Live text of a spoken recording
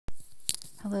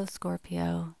Hello,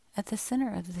 Scorpio. At the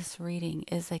center of this reading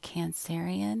is a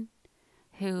Cancerian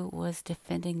who was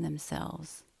defending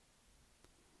themselves.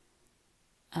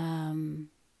 Um,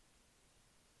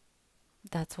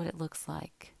 that's what it looks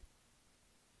like.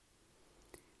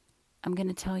 I'm going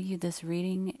to tell you this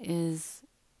reading is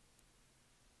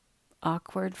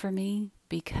awkward for me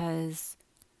because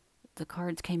the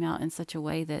cards came out in such a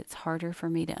way that it's harder for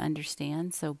me to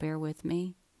understand, so bear with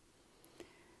me.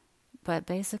 But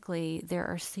basically, there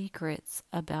are secrets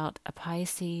about a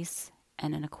Pisces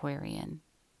and an Aquarian.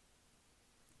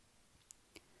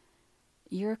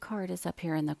 Your card is up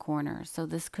here in the corner, so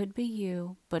this could be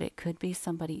you, but it could be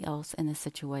somebody else in the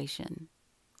situation.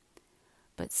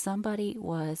 But somebody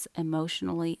was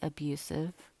emotionally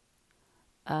abusive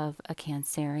of a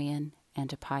Cancerian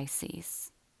and a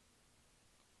Pisces.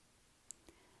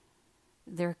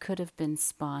 There could have been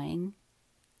spying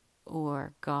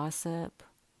or gossip,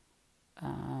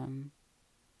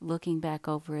 looking back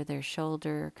over their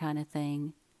shoulder kind of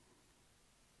thing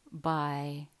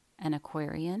by an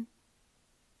Aquarian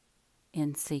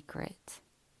in secret.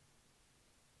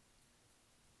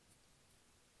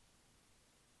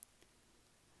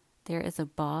 There is a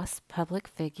boss, public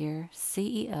figure,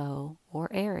 CEO, or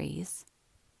Aries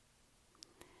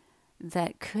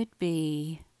that could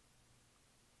be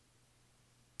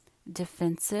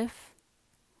defensive.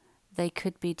 They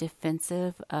could be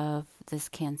defensive of this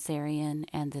Cancerian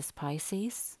and this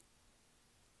Pisces.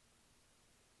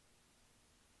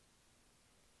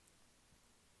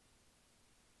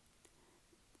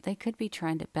 They could be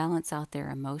trying to balance out their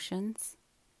emotions.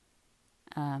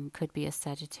 Could be a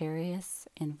Sagittarius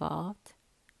involved.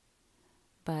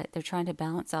 But they're trying to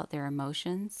balance out their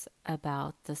emotions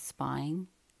about the spying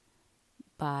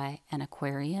by an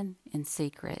Aquarian in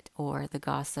secret, or the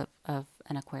gossip of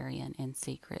an Aquarian in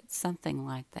secret, something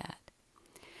like that.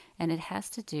 And it has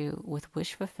to do with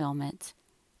wish fulfillment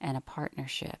and a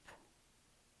partnership.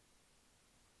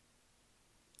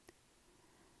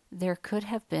 There could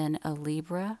have been a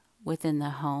Libra within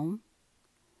the home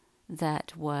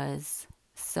that was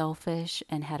selfish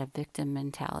and had a victim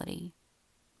mentality.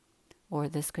 Or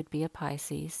this could be a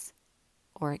Pisces,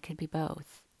 or it could be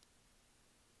both.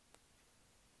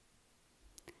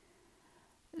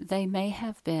 They may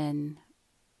have been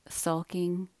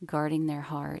sulking, guarding their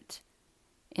heart,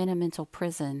 in a mental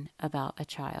prison about a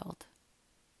child,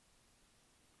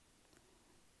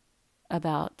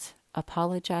 about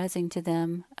apologizing to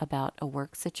them about a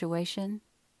work situation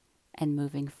and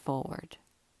moving forward.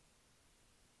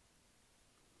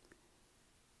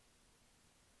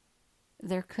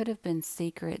 There could have been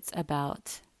secrets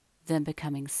about them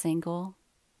becoming single.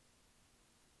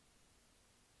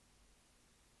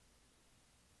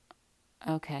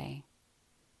 Okay.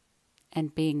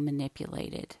 And being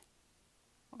manipulated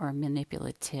or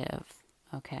manipulative.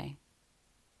 Okay.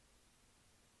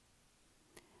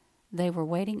 They were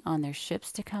waiting on their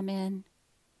ships to come in,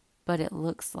 but it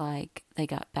looks like they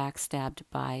got backstabbed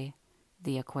by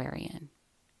the Aquarian.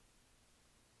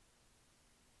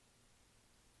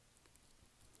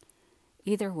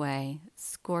 Either way,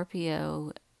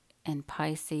 Scorpio and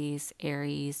Pisces,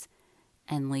 Aries,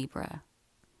 and Libra.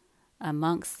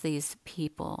 Amongst these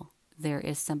people, there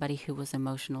is somebody who was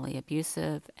emotionally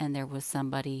abusive, and there was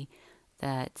somebody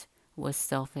that was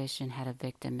selfish and had a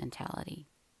victim mentality.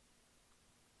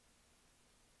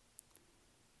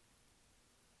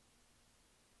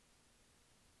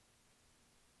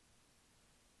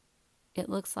 It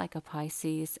looks like a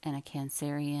Pisces and a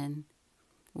Cancerian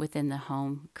within the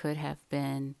home could have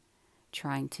been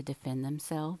trying to defend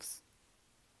themselves.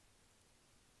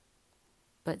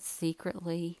 But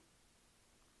secretly,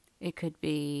 it could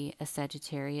be a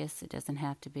Sagittarius. It doesn't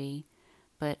have to be.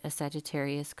 But a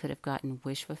Sagittarius could have gotten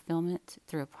wish fulfillment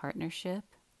through a partnership.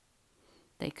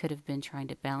 They could have been trying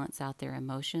to balance out their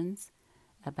emotions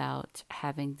about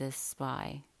having this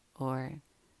spy or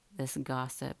this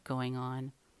gossip going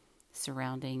on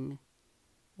surrounding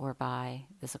or by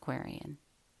this Aquarian.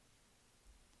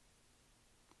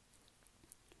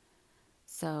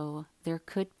 So there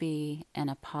could be an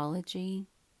apology,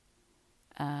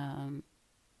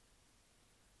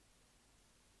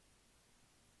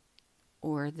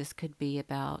 or this could be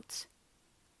about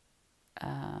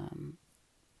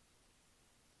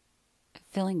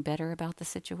feeling better about the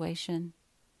situation.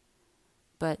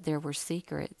 But there were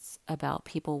secrets about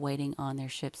people waiting on their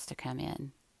ships to come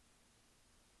in.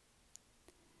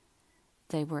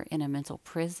 They were in a mental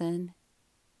prison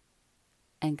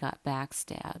and got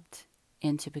backstabbed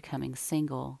into becoming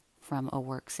single from a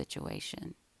work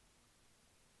situation.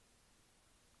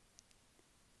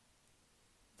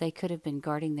 They could have been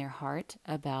guarding their heart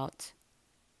about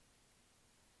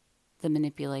the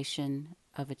manipulation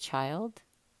of a child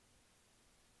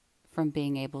from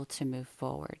being able to move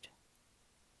forward.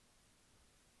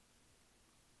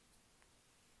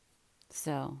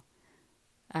 So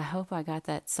I hope I got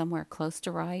that somewhere close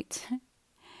to right.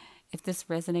 If this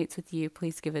resonates with you,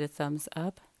 please give it a thumbs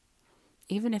up.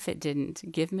 Even if it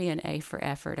didn't, give me an A for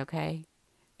effort, okay?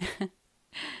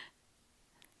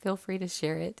 Feel free to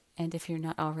share it. And if you're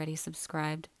not already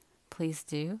subscribed, please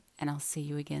do. And I'll see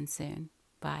you again soon.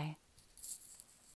 Bye.